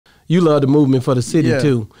You love the movement for the city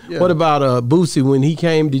too. Yeah. What about Boosie when he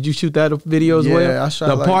came? Did you shoot that video as well? Yeah, I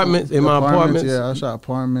shot the apartments in my apartments. Yeah, I shot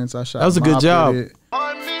apartments. I shot. That was a good job.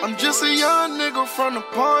 I'm just a young nigga from the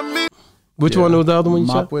apartment. Which one was the other one you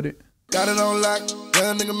Mop shot? With it. Got it on lock.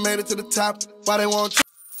 Young nigga made it to the top. Why they want?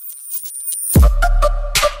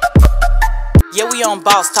 Yeah, we on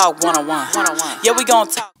Boss Talk 101. Yeah, we gonna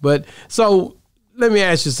talk. But so let me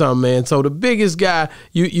ask you something, man. So the biggest guy,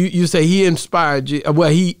 you say he inspired you. Well,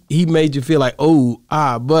 he made you feel like,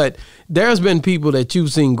 but there's been people that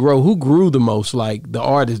you've seen grow. Who grew the most, like the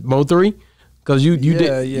artist, Mo3? Because you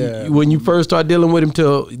did when you first started dealing with him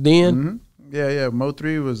till then. Mm-hmm. Yeah.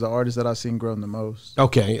 Mo3 was the artist that I seen growing the most.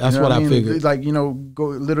 Okay, that's what I figured. Like,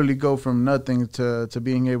 literally go from nothing to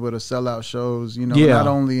being able to sell out shows. Not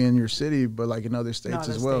only in your city but like in other states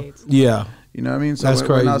as well. Yeah, you know what I mean. So that's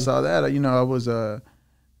crazy. When I saw that, I was I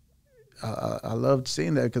loved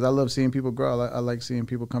seeing that because I love seeing people grow. I like seeing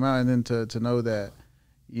people come out, and then to know that,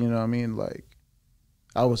 you know what I mean, like.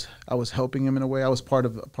 I was helping him in a way. I was part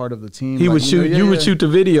of the team. He would shoot. You would shoot the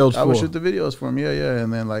videos. I would shoot the videos for him. Yeah.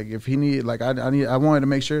 And then like if he need like I wanted to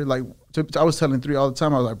make sure like I was telling 3 all the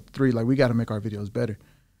time. I was like 3 like we got to make our videos better.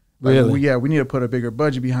 Like, really? We need to put a bigger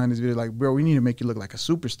budget behind this video. Like bro, we need to make you look like a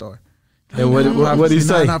superstar. And what did he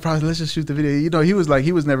say? No, probably let's just shoot the video. He was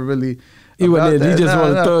never really. He wasn't. He just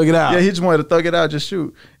wanted to thug it out. Yeah, he just wanted to thug it out, just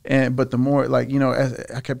shoot. But the more like as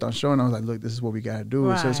I kept on showing, I was like, look, this is what we got to do.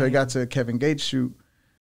 Right. So I got to Kevin Gates' shoot.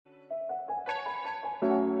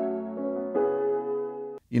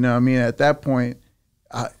 You know what I mean? At that point,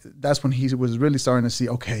 that's when he was really starting to see,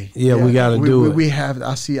 okay. Yeah, we got to do it. We have,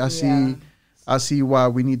 I see why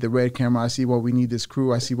we need the red camera. I see why we need this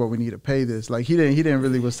crew. I see why we need to pay this. Like he didn't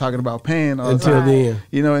really was talking about paying until then.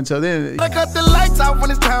 Until then. I cut the lights out when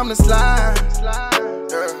it's time to slide.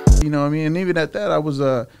 You know what I mean? And even at that, I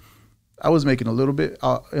was making a little bit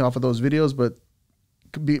off of those videos, but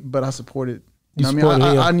I supported. You know what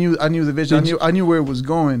I mean? I knew the vision. I knew where it was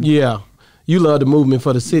going. Yeah. You love the movement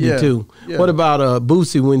for the city too. Yeah. What about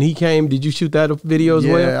Boosie when he came? Did you shoot that video as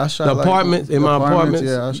well? Yeah, I shot the apartments in my apartments.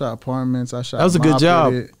 Yeah, I shot apartments. I shot. That was a good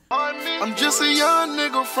job. I'm just a young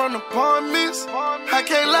nigga from the apartments. I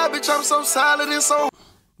can't lie, bitch. I'm so solid and so.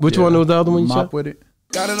 Which one was the other one you shot? Mop With it.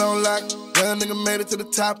 Got it on lock. Young nigga made it to the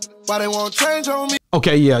top. Why they won't change on me?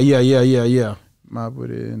 Okay, yeah. Mop With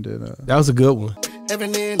it, and then that was a good one. Every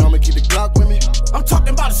day, I'ma keep the Glock with me. I'm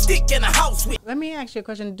talking about a stick in the house with. Let me ask you a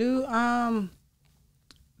question. Do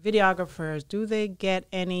videographers, do they get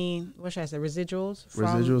any, what should I say, residuals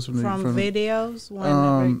from videos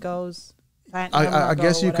whenever it goes? I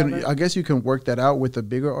guess you can work that out with the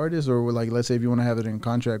bigger artists, or with, like, let's say if you want to have it in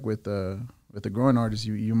contract with the growing artists,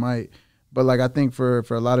 you might. But like I think for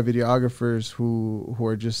a lot of videographers who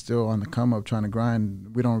are just still on the come up trying to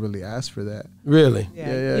grind, we don't really ask for that. Really?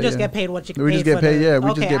 Yeah. You just get paid what you can. We just get paid.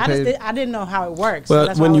 We just get paid. I didn't know how it works.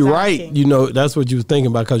 But so when you write, that's what you were thinking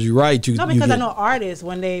about, because you write. I know artists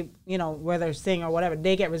when they, whether they sing or whatever,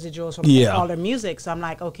 they get residuals from all their music. So I'm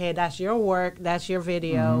like, okay, that's your work, that's your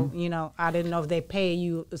video. Mm-hmm. I didn't know if they pay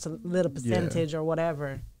you it's a little percentage or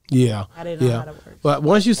whatever. Yeah, I didn't know how that works. But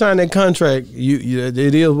once you sign that contract, it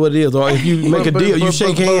is what it is. Or if you make a deal, you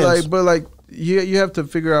shake hands. But you have to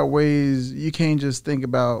figure out ways. You can't just think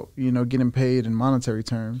about getting paid in monetary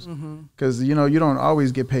terms, because you don't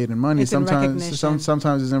always get paid in money. Sometimes it's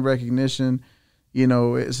in recognition.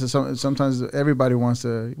 Sometimes everybody wants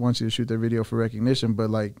you to shoot their video for recognition, but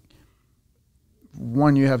like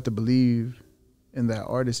one, you have to believe in that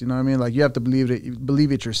artist. You know what I mean? Like you have to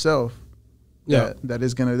believe it yourself. Yeah,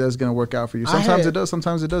 that's gonna work out for you. Sometimes it does,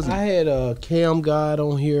 sometimes it doesn't. I had Cam God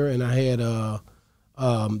on here, and I had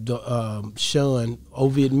Sean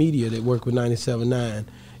Ovid Media that worked with 97.9.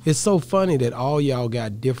 It's so funny that all y'all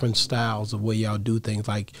got different styles of way y'all do things.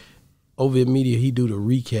 Like Ovid Media, he do the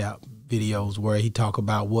recap videos where he talk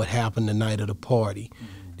about what happened the night of the party.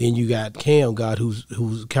 Then you got Cam God,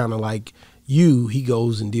 who's kind of like you. He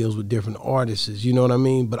goes and deals with different artists. You know what I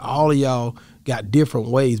mean? But all of y'all got different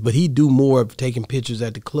ways, but he do more of taking pictures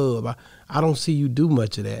at the club. I don't see you do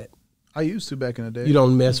much of that. I used to back in the day. You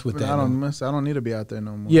don't mess with that. I don't need to be out there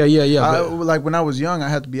no more. Yeah. Like when I was young, I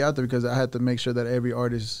had to be out there because I had to make sure that every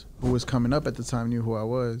artist who was coming up at the time knew who I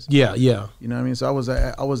was. Yeah. You know what I mean? So I was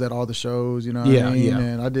at all the shows. You know what I mean?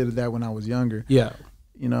 And I did that when I was younger. Yeah.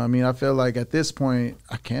 You know what I mean? I feel like at this point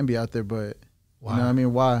I can be out there, but you know what I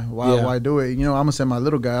mean? Why do it? I'm gonna send my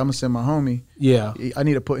little guy. I'm gonna send my homie. Yeah. I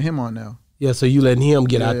need to put him on now. Yeah, so you letting him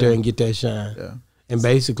get out there and get that shine. Yeah. And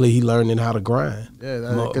basically he learning how to grind. Yeah,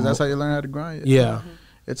 because that's how you learn how to grind. Yeah.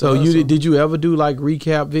 So did you ever do like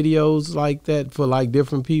recap videos like that for like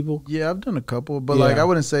different people? Yeah, I've done a couple, but like I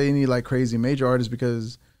wouldn't say any like crazy major artists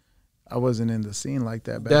because I wasn't in the scene like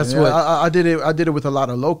that back That's then. what I did it. I did it with a lot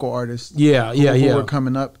of local artists. Yeah, who were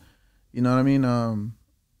coming up. You know what I mean?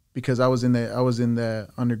 Because I was in that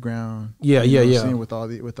underground. Scene with all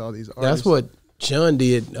these artists. That's what Sean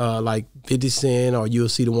did, like 50 Cent, or you'll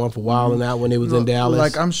see the one for Wildin' Out when they was in Dallas.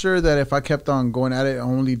 Like, I'm sure that if I kept on going at it,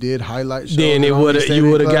 only did highlight shows, then you would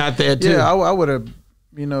have got that too. Yeah, I would have,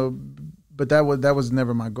 but that was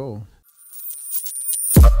never my goal.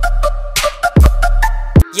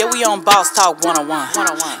 Yeah, we on Boss Talk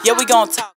 101. Yeah, we gonna talk.